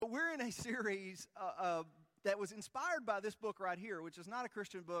series that was inspired by this book right here, which is not a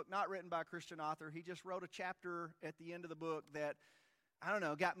Christian book, not written by a Christian author. He just wrote a chapter at the end of the book that, I don't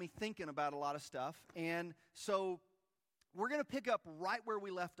know, got me thinking about a lot of stuff. And so we're going to pick up right where we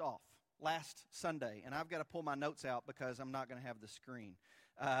left off last Sunday. And I've got to pull my notes out because I'm not going to have the screen.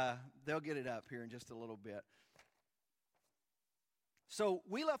 They'll get it up here in just a little bit. So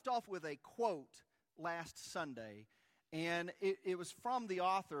we left off with a quote last Sunday, and it was from the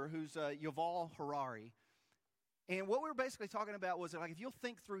author, who's Yuval Harari. And what we were basically talking about was that, like, if you'll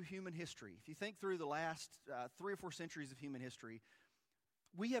think through human history, if you think through the last 3 or 4 centuries of human history,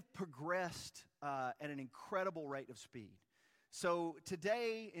 we have progressed at an incredible rate of speed. So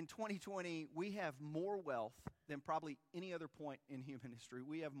today, in 2020, we have more wealth than probably any other point in human history.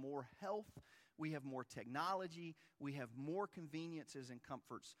 We have more health. We have more technology. We have more conveniences and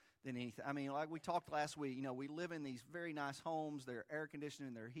comforts than anything. I mean, like we talked last week, you know, we live in these very nice homes. They're air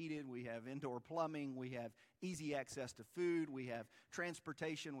conditioned, they're heated. We have indoor plumbing. We have easy access to food. We have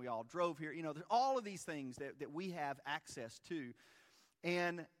transportation. We all drove here. You know, there's all of these things that we have access to.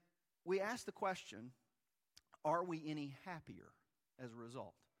 And we ask the question, are we any happier as a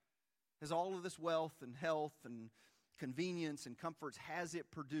result? Has all of this wealth and health and convenience and comforts, has it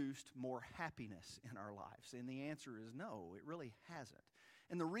produced more happiness in our lives? And the answer is no, it really hasn't.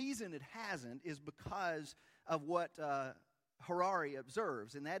 And the reason it hasn't is because of what Harari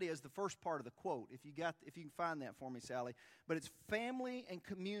observes, and that is the first part of the quote. If you can find that for me, Sally. But it's family and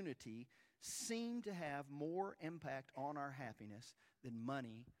community seem to have more impact on our happiness than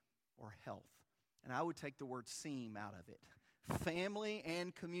money or health. And I would take the word seem out of it. Family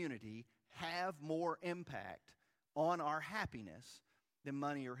and community have more impact on our happiness than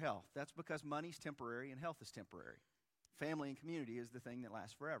money or health. That's because money's temporary and health is temporary. Family and community is the thing that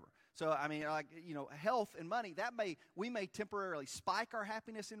lasts forever. So, I mean, like, you know, health and money, we may temporarily spike our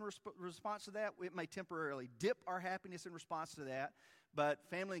happiness in response to that. It may temporarily dip our happiness in response to that. But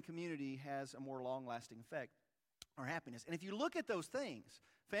family and community has a more long-lasting effect on our happiness. And if you look at those things,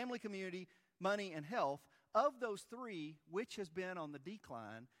 family, community, money, and health, of those three, which has been on the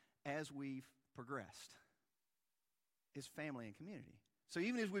decline as we've progressed? Is family and community. So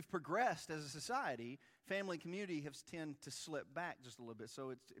even as we've progressed as a society, family and community have tended to slip back just a little bit.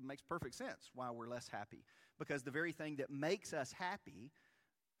 So it makes perfect sense why we're less happy. Because the very thing that makes us happy,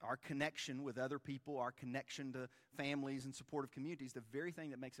 our connection with other people, our connection to families and supportive communities, the very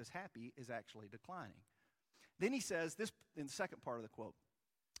thing that makes us happy is actually declining. Then he says this in the second part of the quote.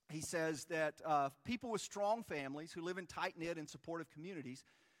 He says that people with strong families who live in tight-knit and supportive communities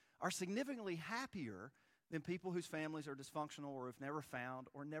are significantly happier than people whose families are dysfunctional or have never found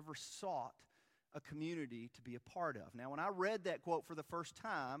or never sought a community to be a part of. Now, when I read that quote for the first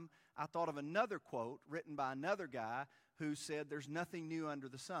time, I thought of another quote written by another guy who said, "There's nothing new under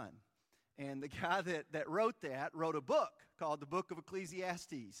the sun." And the guy that wrote that wrote a book called the Book of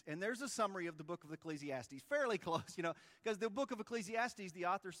Ecclesiastes. And there's a summary of the Book of Ecclesiastes, fairly close, you know, because the Book of Ecclesiastes, the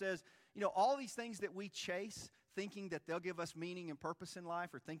author says, you know, all these things that we chase, thinking that they'll give us meaning and purpose in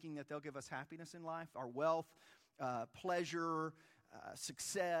life, or thinking that they'll give us happiness in life, our wealth, pleasure,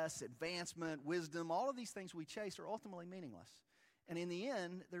 success, advancement, wisdom, all of these things we chase are ultimately meaningless. And in the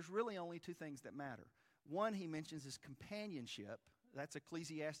end, there's really only two things that matter. One, he mentions, is companionship. That's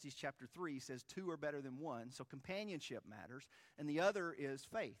Ecclesiastes chapter 3. He says 2 are better than 1, so companionship matters. And the other is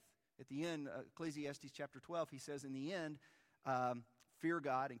faith. At the end, Ecclesiastes chapter 12, he says, in the end, fear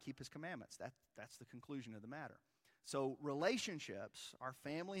God and keep his commandments. That's the conclusion of the matter. So relationships, our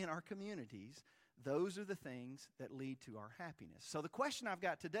family and our communities, those are the things that lead to our happiness. So the question I've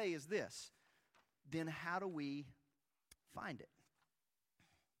got today is this. Then how do we find it?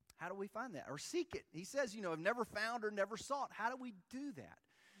 How do we find that or seek it? He says, you know, have never found or never sought. How do we do that?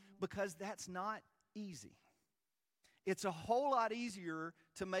 Because that's not easy. It's a whole lot easier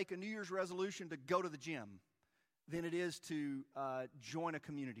to make a New Year's resolution to go to the gym than it is to join a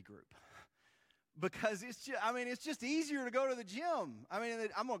community group. Because it's just easier to go to the gym. I mean,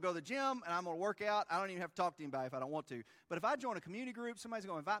 I'm going to go to the gym and I'm going to work out. I don't even have to talk to anybody if I don't want to. But if I join a community group, somebody's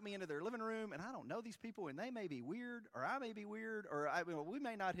going to invite me into their living room, and I don't know these people, and they may be weird, or I may be weird, or we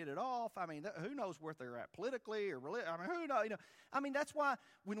may not hit it off. I mean, who knows where they're at politically or who knows? You know, I mean, that's why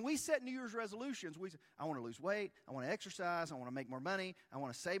when we set New Year's resolutions, we say, I want to lose weight, I want to exercise, I want to make more money, I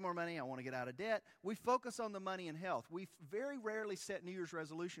want to save more money, I want to get out of debt. We focus on the money and health. We very rarely set New Year's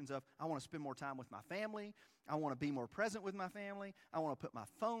resolutions of, I want to spend more time with my family, I want to be more present with my family, I want to put my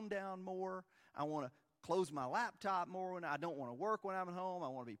phone down more, I want to close my laptop more when I don't want to work when I'm at home, I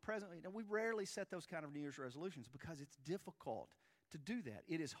want to be present. You know, we rarely set those kind of New Year's resolutions because it's difficult to do that.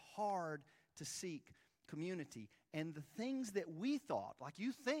 It is hard to seek community, and the things that we thought, like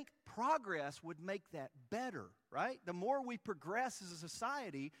you think progress would make that better, right? The more we progress as a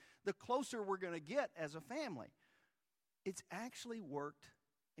society, the closer we're going to get as a family. It's actually worked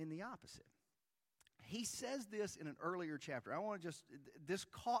in the opposite. He says this in an earlier chapter. This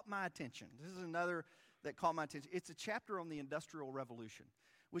caught my attention. This is another that caught my attention. It's a chapter on the Industrial Revolution,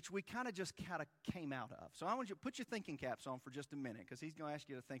 which we kind of came out of. So I want you to put your thinking caps on for just a minute, because he's going to ask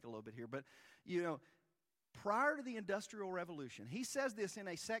you to think a little bit here. But, prior to the Industrial Revolution, he says this in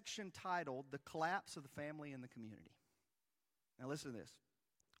a section titled The Collapse of the Family and the Community. Now listen to this.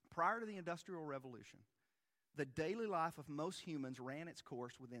 Prior to the Industrial Revolution, the daily life of most humans ran its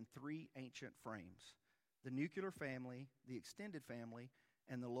course within three ancient frames: the nuclear family, the extended family,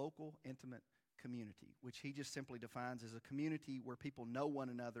 and the local intimate community, which he just simply defines as a community where people know one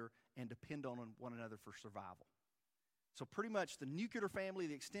another and depend on one another for survival. So pretty much the nuclear family,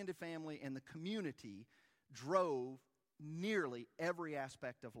 the extended family, and the community drove nearly every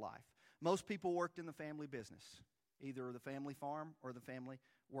aspect of life. Most people worked in the family business, either the family farm or the family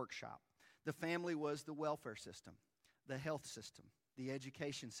workshop. The family was the welfare system, the health system, the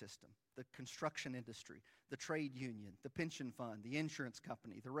education system, the construction industry, the trade union, the pension fund, the insurance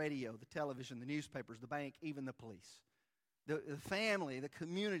company, the radio, the television, the newspapers, the bank, even the police. The family, the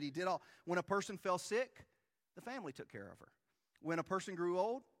community did all. When a person fell sick, the family took care of her. When a person grew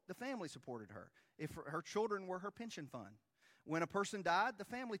old, the family supported her. If her children were her pension fund. When a person died, the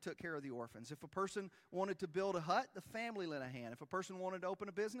family took care of the orphans. If a person wanted to build a hut, the family lent a hand. If a person wanted to open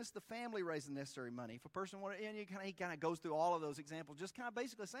a business, the family raised the necessary money. If a person wanted, and he kind of goes through all of those examples, just kind of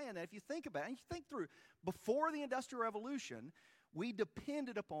basically saying that if you think about it, and you think through, before the Industrial Revolution, we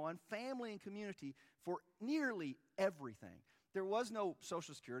depended upon family and community for nearly everything. There was no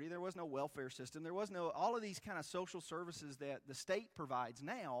Social Security. There was no welfare system. There was no, all of these kind of social services that the state provides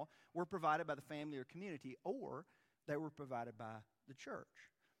now were provided by the family or community, or they were provided by the church.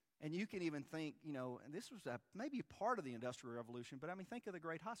 And you can even think, and this was maybe a part of the Industrial Revolution, but think of the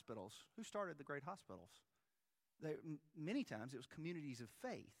great hospitals. Who started the great hospitals? Many times it was communities of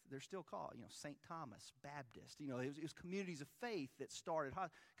faith. They're still called, St. Thomas, Baptist. It was communities of faith that started.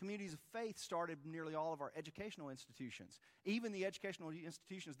 Communities of faith started nearly all of our educational institutions. Even the educational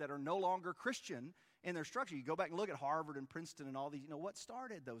institutions that are no longer Christian in their structure. You go back and look at Harvard and Princeton and all these. What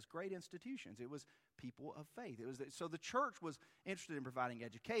started those great institutions? It was people of faith. So the church was interested in providing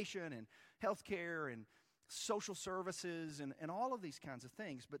education and health care and social services and all of these kinds of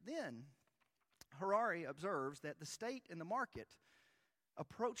things. But then Harari observes that the state and the market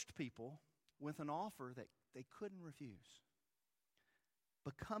approached people with an offer that they couldn't refuse.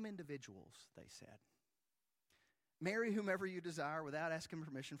 Become individuals, they said. Marry whomever you desire without asking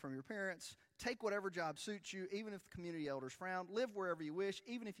permission from your parents. Take whatever job suits you, even if the community elders frown. Live wherever you wish,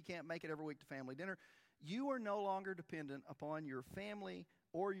 even if you can't make it every week to family dinner. You are no longer dependent upon your family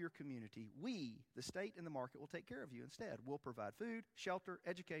or your community. We, the state and the market, will take care of you instead. We'll provide food, shelter,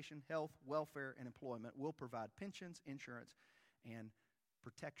 education, health, welfare, and employment. We'll provide pensions, insurance, and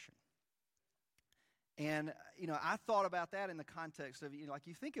protection. And, I thought about that in the context of, like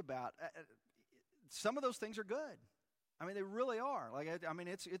you think about, some of those things are good. They really are.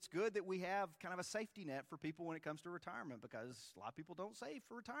 It's good that we have kind of a safety net for people when it comes to retirement, because a lot of people don't save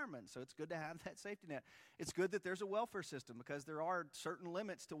for retirement. So it's good to have that safety net. It's good that there's a welfare system, because there are certain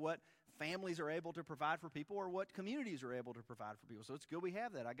limits to what families are able to provide for people or what communities are able to provide for people. So it's good we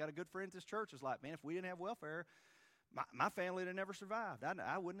have that. I got a good friend at this church who's like, man, if we didn't have welfare, my family would have never survived.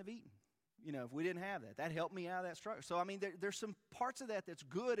 I wouldn't have eaten. If we didn't have that. That helped me out of that struggle. So, there's some parts of that that's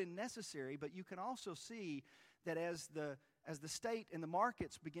good and necessary, but you can also see that as the state and the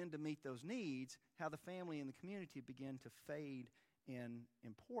markets begin to meet those needs, how the family and the community begin to fade in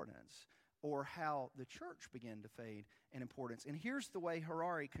importance, or how the church began to fade in importance. And here's the way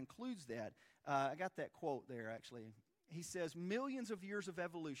Harari concludes that. I got that quote there, actually. He says, millions of years of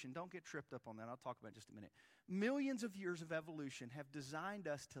evolution, don't get tripped up on that, I'll talk about it in just a minute. Millions of years of evolution have designed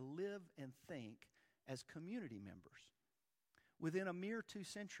us to live and think as community members. Within a mere 2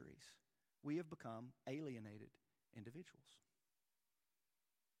 centuries, we have become alienated individuals.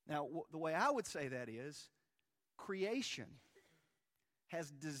 Now, the way I would say that is, creation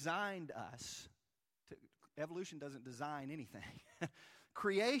has designed us to, evolution doesn't design anything.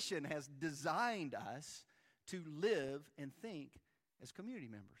 Creation has designed us to live and think as community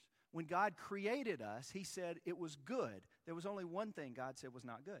members. When God created us, He said it was good. There was only one thing God said was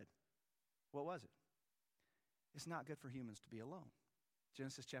not good. What was it? It's not good for humans to be alone.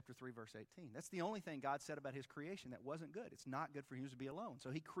 Genesis chapter 3, verse 18. That's the only thing God said about His creation that wasn't good. It's not good for humans to be alone.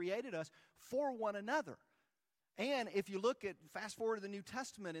 So He created us for one another. And if you look at, fast forward to the New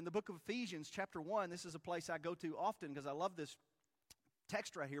Testament, in the book of Ephesians chapter 1, this is a place I go to often because I love this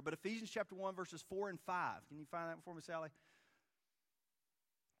text right here, but Ephesians chapter 1, verses 4 and 5. Can you find that for me, Sally?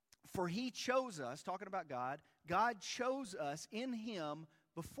 For he chose us, talking about God chose us in him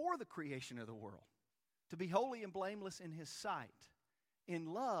before the creation of the world to be holy and blameless in his sight.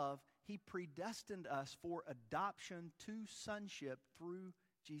 In love, he predestined us for adoption to sonship through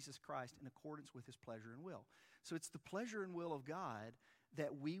Jesus Christ in accordance with his pleasure and will. So it's the pleasure and will of God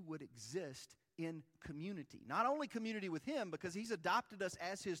that we would exist in community. Not only community with him, because he's adopted us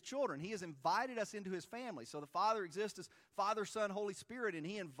as his children. He has invited us into his family. So the Father exists as Father, Son, Holy Spirit, and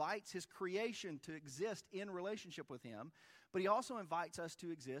he invites his creation to exist in relationship with him. But he also invites us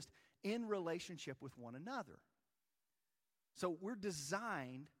to exist in relationship with one another. So we're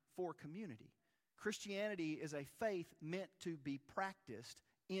designed for community. Christianity is a faith meant to be practiced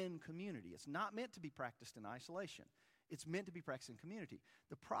in community. It's not meant to be practiced in isolation. It's meant to be practiced in community.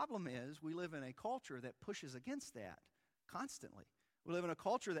 The problem is we live in a culture that pushes against that constantly. We live in a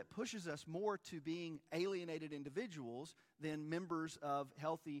culture that pushes us more to being alienated individuals than members of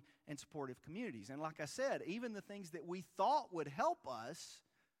healthy and supportive communities. And like I said, even the things that we thought would help us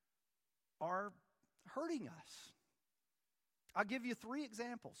are hurting us. I'll give you 3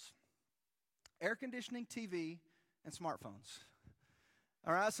 examples: air conditioning, TV, and smartphones.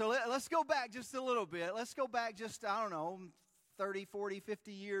 All right, so let's go back just a little bit. Let's go back just, 30, 40,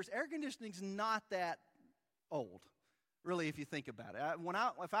 50 years. Air conditioning's not that old, really, if you think about it.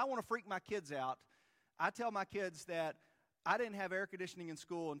 If I want to freak my kids out, I tell my kids that I didn't have air conditioning in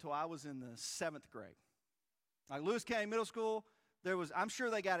school until I was in the 7th grade. Like Lewis County Middle School, I'm sure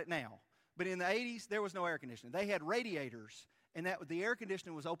they got it now, but in the 80s, there was no air conditioning. They had radiators, and the air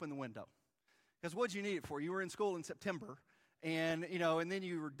conditioning was open the window. Because what did you need it for? You were in school in September, and then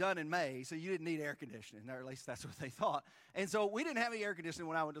you were done in May, so you didn't need air conditioning, or at least that's what they thought. And so we didn't have any air conditioning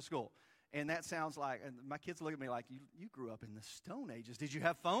when I went to school. And that sounds like, and my kids look at me like, you grew up in the Stone Ages. Did you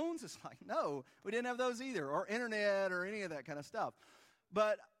have phones? It's like, no, we didn't have those either, or internet, or any of that kind of stuff.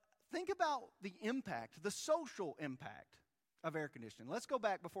 But think about the impact, the social impact of air conditioning. Let's go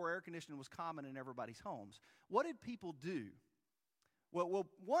back before air conditioning was common in everybody's homes. What did people do? Well,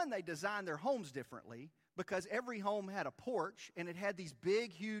 one, they designed their homes differently because every home had a porch, and it had these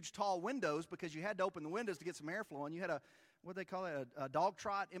big, huge, tall windows because you had to open the windows to get some airflow, and you had what do they call it, a dog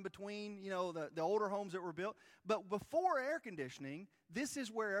trot in between, the older homes that were built. But before air conditioning, this is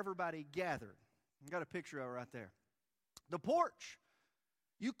where everybody gathered. I got a picture of it right there. The porch.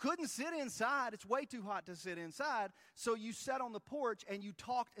 You couldn't sit inside. It's way too hot to sit inside. So you sat on the porch and you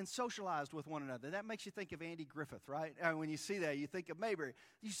talked and socialized with one another. That makes you think of Andy Griffith, right? When you see that, you think of Mayberry.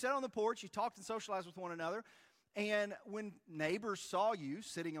 You sat on the porch, you talked and socialized with one another. And when neighbors saw you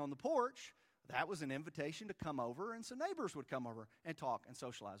sitting on the porch, that was an invitation to come over, and some neighbors would come over and talk and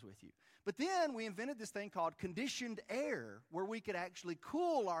socialize with you. But then we invented this thing called conditioned air, where we could actually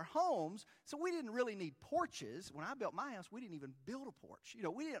cool our homes, so we didn't really need porches. When I built my house, we didn't even build a porch.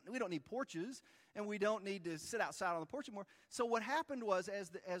 We don't need porches, and we don't need to sit outside on the porch anymore. So what happened was, as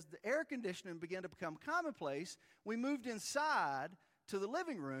the air conditioning began to become commonplace, we moved inside to the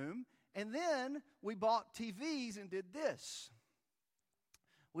living room, and then we bought TVs and did this.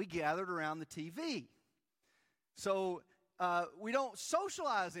 We gathered around the TV. So we don't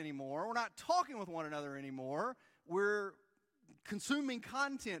socialize anymore. We're not talking with one another anymore. We're consuming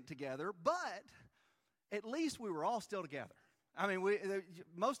content together, but at least we were all still together. I mean,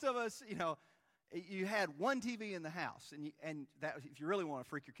 most of us, you had one TV in the house, and that, if you really want to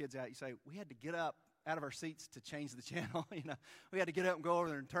freak your kids out, you say, we had to get up out of our seats to change the channel. We had to get up and go over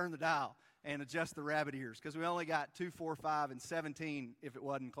there and turn the dial and adjust the rabbit ears, because we only got 2, 4, 5, and 17 if it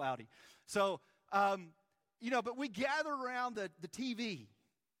wasn't cloudy. So, but we gathered around the TV.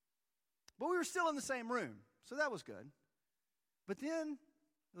 But we were still in the same room, so that was good. But then,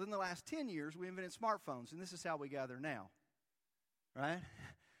 within the last 10 years, we invented smartphones, and this is how we gather now, right?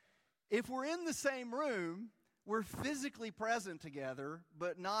 If we're in the same room, we're physically present together,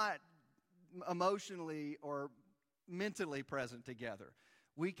 but not emotionally or mentally present together.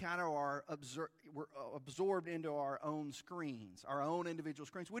 We kind of we're absorbed into our own screens, our own individual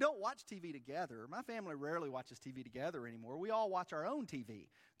screens. We don't watch TV together. My family rarely watches TV together anymore. We all watch our own TV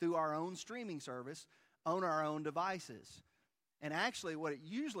through our own streaming service on our own devices. And actually, what it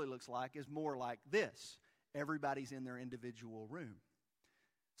usually looks like is more like this. Everybody's in their individual room.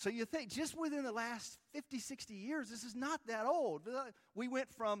 So you think, just within the last 50, 60 years, this is not that old. We went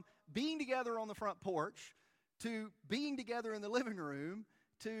from being together on the front porch to being together in the living room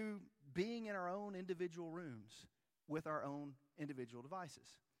to being in our own individual rooms with our own individual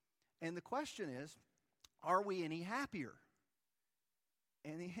devices. And the question is, Are we any happier?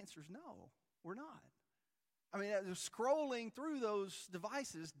 And the answer is no, we're not. I mean, scrolling through those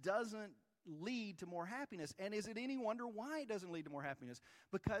devices doesn't lead to more happiness. And is it any wonder why it doesn't lead to more happiness?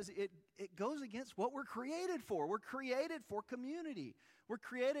 Because it goes against what we're created for. We're created for community. We're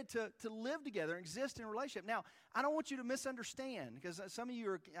created to live together and exist in a relationship. Now, I don't want you to misunderstand, because some of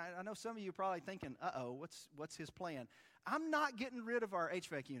you I know some of you are probably thinking, what's his plan? I'm not getting rid of our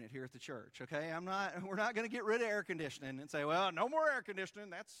HVAC unit here at the church, okay? We're not going to get rid of air conditioning and say, well, no more air conditioning.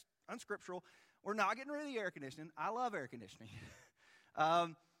 That's unscriptural. We're not getting rid of the air conditioning. I love air conditioning.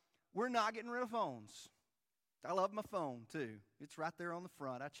 We're not getting rid of phones. I love my phone, too. It's right there on the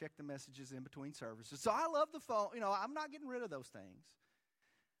front. I check the messages in between services. So I love the phone. I'm not getting rid of those things.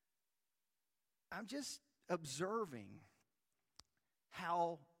 I'm just observing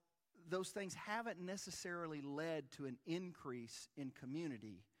how those things haven't necessarily led to an increase in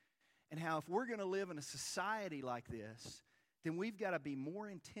community, and how if we're going to live in a society like this, then we've got to be more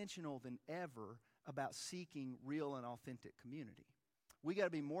intentional than ever about seeking real and authentic community. We got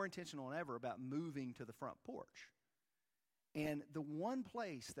to be more intentional than ever about moving to the front porch. And the one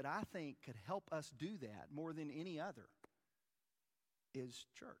place that I think could help us do that more than any other is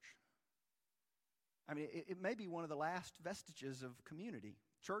church. I mean, it may be one of the last vestiges of community,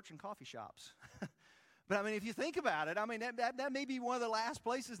 church and coffee shops. But I mean, if you think about it, I mean, that may be one of the last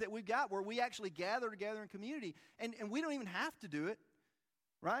places that we've got where we actually gather together in community. And we don't even have to do it,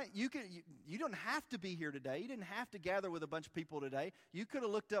 right? You don't have to be here today. You didn't have to gather with a bunch of people today. You could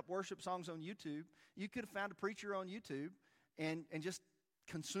have looked up worship songs on YouTube. You could have found a preacher on YouTube and just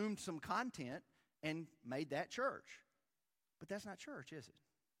consumed some content and made that church. But that's not church, is it?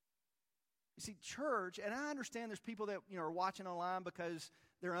 You see, church, and I understand there's people that are watching online because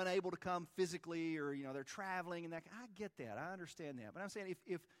they're unable to come physically, or they're traveling, and that. I get that. I understand that. But I'm saying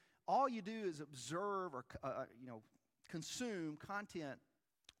if all you do is observe or consume content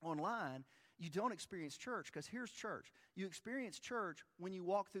online, you don't experience church. Because here's church. You experience church when you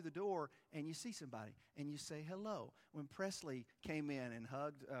walk through the door and you see somebody and you say hello. When Presley came in and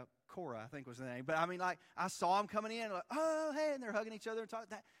hugged Cora, I think was the name. But I mean, like, I saw him coming in, like, oh, hey, and they're hugging each other and talking.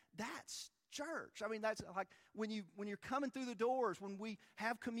 That's church. I mean, that's like when you're coming through the doors, when we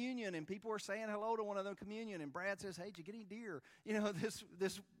have communion and people are saying hello to one another in communion, and Brad says, hey, did you get any deer?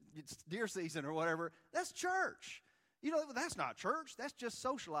 This it's deer season or whatever. That's church. That's not church. That's just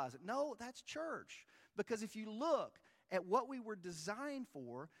socializing. No, that's church. Because if you look at what we were designed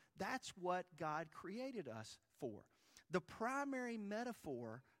for, that's what God created us for. The primary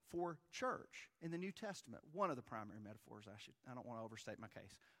metaphor for church in the New Testament, one of the primary metaphors, I don't want to overstate my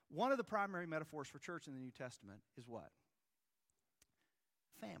case. One of the primary metaphors for church in the New Testament is what?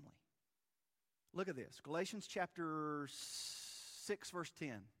 Family. Look at this. Galatians chapter 6, verse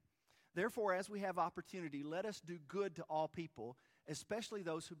 10. Therefore, as we have opportunity, let us do good to all people, especially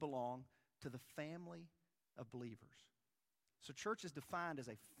those who belong to the family of believers. So church is defined as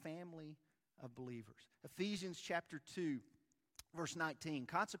a family of believers. Ephesians chapter 2, verse 19.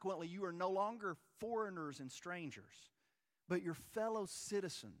 Consequently, you are no longer foreigners and strangers, but you're fellow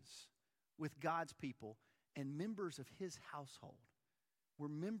citizens with God's people and members of His household. We're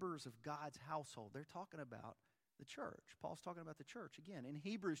members of God's household. They're talking about the church. Paul's talking about the church again. In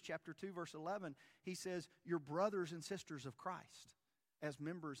Hebrews chapter 2, verse 11, he says, you're brothers and sisters of Christ as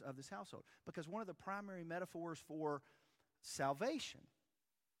members of this household. Because one of the primary metaphors for salvation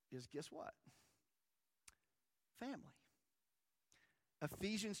is, guess what? Family.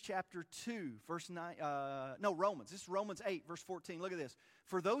 Ephesians chapter 2, verse 9, Romans. This is Romans 8, verse 14. Look at this.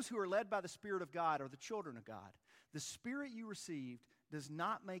 For those who are led by the Spirit of God are the children of God. The Spirit you received does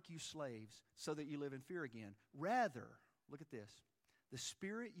not make you slaves so that you live in fear again. Rather, look at this. The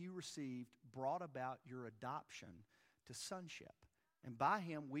Spirit you received brought about your adoption to sonship. And by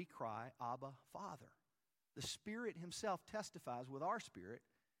Him we cry, Abba, Father. The Spirit Himself testifies with our spirit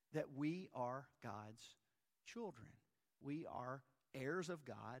that we are God's children. We are heirs of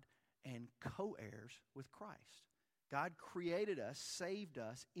God and co-heirs with Christ. God created us, saved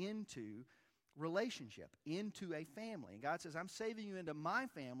us into relationship, into a family. And God says, I'm saving you into my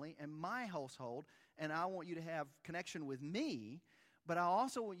family and my household, and I want you to have connection with me, but I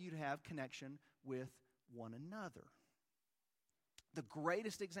also want you to have connection with one another. The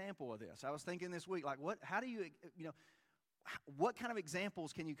greatest example of this, I was thinking this week, like, what kind of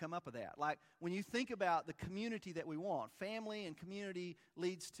examples can you come up with that? Like, when you think about the community that we want, family and community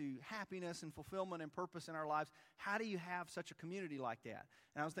leads to happiness and fulfillment and purpose in our lives. How do you have such a community like that?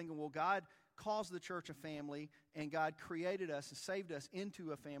 And I was thinking, well, God calls the church a family, and God created us and saved us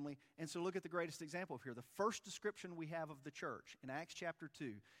into a family. And so look at the greatest example here. The first description we have of the church in Acts chapter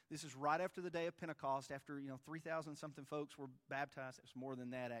 2. This is right after the day of Pentecost, after 3,000-something folks were baptized. It was more than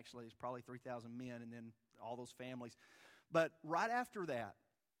that, actually. It's probably 3,000 men and then all those families. But right after that,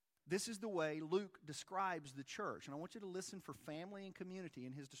 this is the way Luke describes the church. And I want you to listen for family and community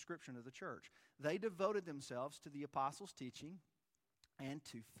in his description of the church. They devoted themselves to the apostles' teaching and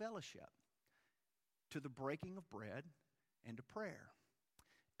to fellowship, to the breaking of bread and to prayer.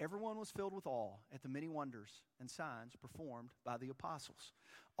 Everyone was filled with awe at the many wonders and signs performed by the apostles.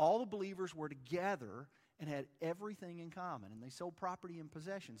 All the believers were together and had everything in common, and they sold property and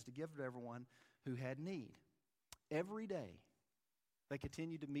possessions to give to everyone who had need. Every day, they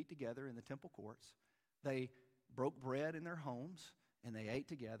continued to meet together in the temple courts. They broke bread in their homes, and they ate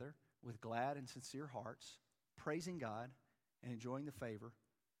together with glad and sincere hearts, praising God and enjoying the favor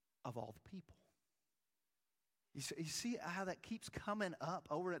of all the people. You see how that keeps coming up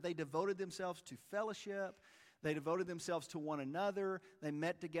over it? They devoted themselves to fellowship. They devoted themselves to one another. They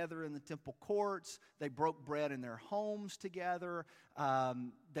met together in the temple courts. They broke bread in their homes together.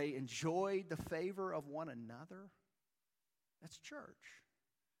 They enjoyed the favor of one another. That's church.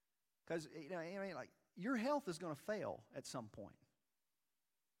 Because, your health is going to fail at some point.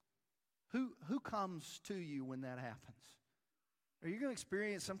 Who comes to you when that happens? Are you going to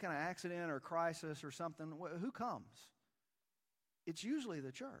experience some kind of accident or crisis or something? Who comes? It's usually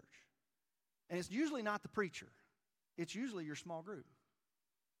the church. And it's usually not the preacher. It's usually your small group.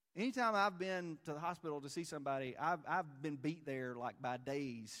 Anytime I've been to the hospital to see somebody, I've been beat there like by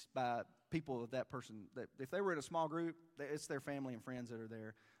days by people of that person. That if they were in a small group, it's their family and friends that are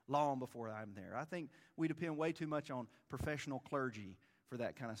there long before I'm there. I think we depend way too much on professional clergy for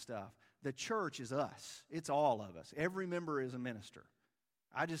that kind of stuff. The church is us. It's all of us. Every member is a minister.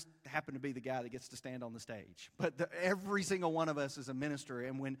 I just happen to be the guy that gets to stand on the stage. But every single one of us is a minister.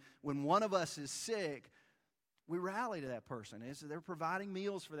 And when one of us is sick, we rally to that person. They're providing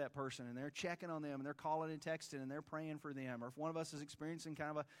meals for that person, and they're checking on them, and they're calling and texting, and they're praying for them. Or if one of us is experiencing kind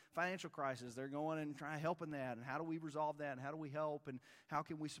of a financial crisis, they're going and trying to help in that. And how do we resolve that? And how do we help? And how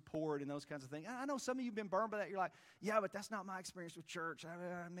can we support? And those kinds of things. I know some of you have been burned by that. You're like, yeah, but that's not my experience with church.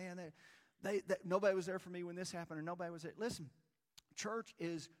 Nobody was there for me when this happened, or nobody was there. Listen, church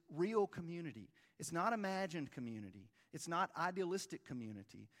is real community. It's not imagined community. It's not idealistic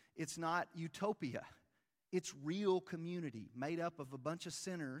community. It's not utopia. It's real community made up of a bunch of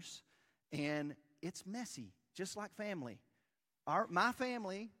sinners, and it's messy, just like family. My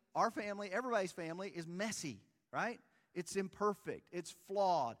family, our family, everybody's family is messy, right? It's imperfect. It's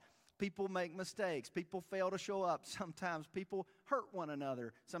flawed. People make mistakes. People fail to show up sometimes. People hurt one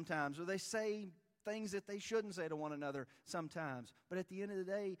another sometimes, or they say things that they shouldn't say to one another sometimes. But at the end of the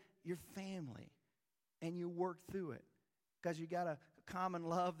day, you're family, and you work through it because you got a common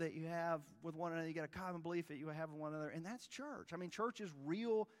love that you have with one another. You got a common belief that you have with one another, and that's church. I mean, church is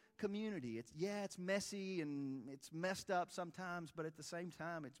real community. It's messy and it's messed up sometimes, but at the same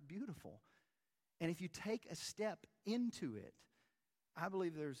time, it's beautiful. And if you take a step into it, I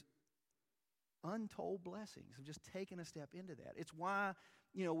believe there's untold blessings of just taking a step into that. It's why,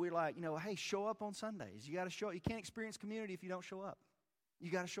 we're like, hey, show up on Sundays. You got to show up. You can't experience community if you don't show up.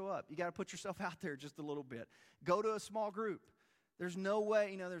 You got to show up. You got to put yourself out there just a little bit. Go to a small group. There's no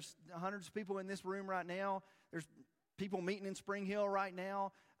way, there's hundreds of people in this room right now. There's people meeting in Spring Hill right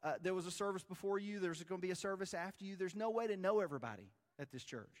now. There was a service before you. There's going to be a service after you. There's no way to know everybody at this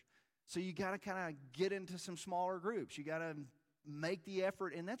church. So you got to kind of get into some smaller groups. You got to make the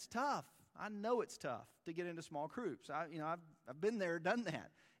effort, and that's tough. I know it's tough to get into small groups. I've been there, done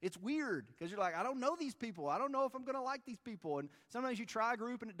that. It's weird because you're like, I don't know these people. I don't know if I'm going to like these people. And sometimes you try a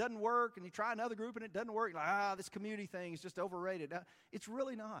group and it doesn't work, and you try another group and it doesn't work. You're like, this community thing is just overrated. It's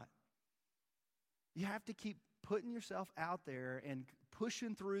really not. You have to keep putting yourself out there and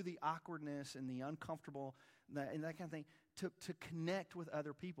pushing through the awkwardness and the uncomfortable and that kind of thing to connect with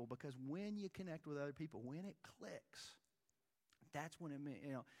other people. Because when you connect with other people, when it clicks, that's when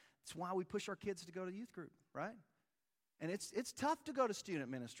it's why we push our kids to go to youth group, right? And it's tough to go to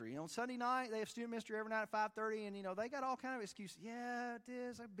student ministry. On Sunday night, they have student ministry every night at 5:30, and, they got all kind of excuses. Yeah, it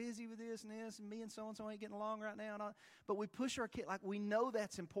is. I'm busy with this, and me and so-and-so ain't getting along right now. And all. But we push our kids, like we know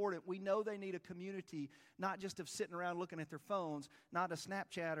that's important. We know they need a community, not just of sitting around looking at their phones, not a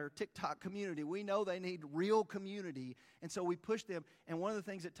Snapchat or TikTok community. We know they need real community, and so we push them. And one of the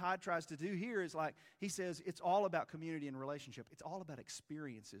things that Todd tries to do here is he says it's all about community and relationship. It's all about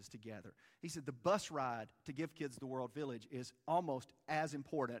experiences together. He said the bus ride to Give Kids the World Village Village is almost as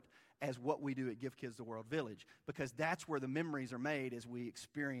important as what we do at Give Kids the World Village, because that's where the memories are made as we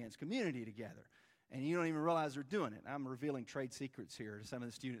experience community together. And you don't even realize they're doing it. I'm revealing trade secrets here to some of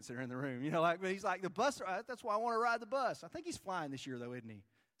the students that are in the room. You know, like he's like, the bus, that's why I want to ride the bus. I think he's flying this year, though, isn't he?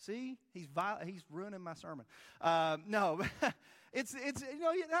 See, he's ruining my sermon. No, it's you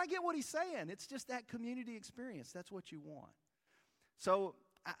know, I get what he's saying. It's just that community experience. That's what you want. So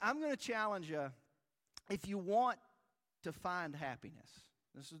I'm going to challenge you, if you want to find happiness,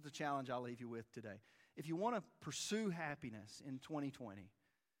 this is the challenge I'll leave you with today. If you want to pursue happiness in 2020,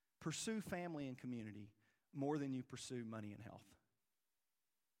 pursue family and community more than you pursue money and health.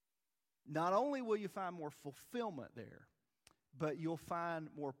 Not only will you find more fulfillment there, but you'll find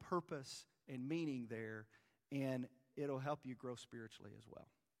more purpose and meaning there, and it'll help you grow spiritually as well.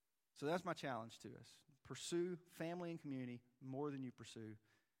 So that's my challenge to us. Pursue family and community more than you pursue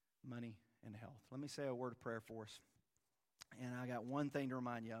money and health. Let me say a word of prayer for us. And I got one thing to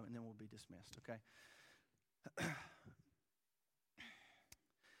remind you of, and then we'll be dismissed, okay?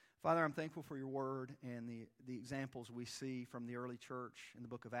 Father, I'm thankful for your word and the examples we see from the early church in the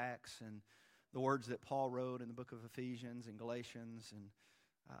book of Acts, and the words that Paul wrote in the book of Ephesians and Galatians, and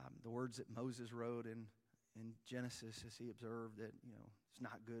the words that Moses wrote in Genesis as he observed that, you know, it's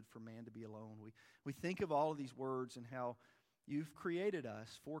not good for man to be alone. We think of all of these words and how you've created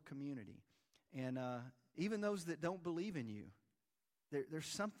us for community. And even those that don't believe in you, there's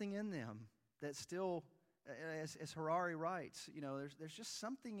something in them that still, as Harari writes, you know, there's just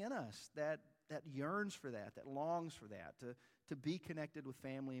something in us that yearns for that longs for that, to be connected with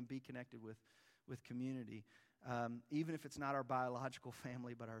family and be connected with community, even if it's not our biological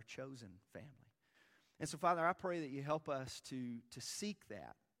family, but our chosen family. And so, Father, I pray that you help us to seek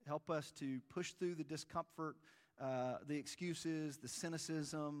that. Help us to push through the discomfort, the excuses, the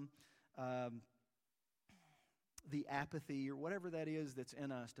cynicism, the apathy, or whatever that is that's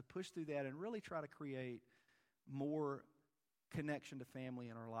in us, to push through that and really try to create more connection to family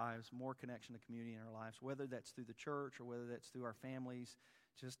in our lives, more connection to community in our lives, whether that's through the church or whether that's through our families.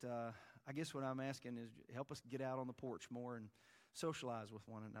 Just, I guess what I'm asking is help us get out on the porch more and socialize with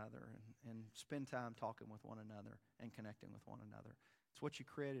one another and spend time talking with one another and connecting with one another. It's what you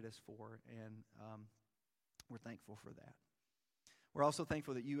created us for, and we're thankful for that. We're also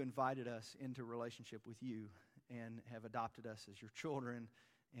thankful that you invited us into relationship with you and have adopted us as your children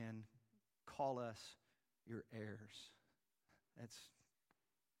and call us your heirs. That's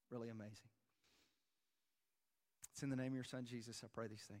really amazing. It's in the name of your Son, Jesus, I pray these things.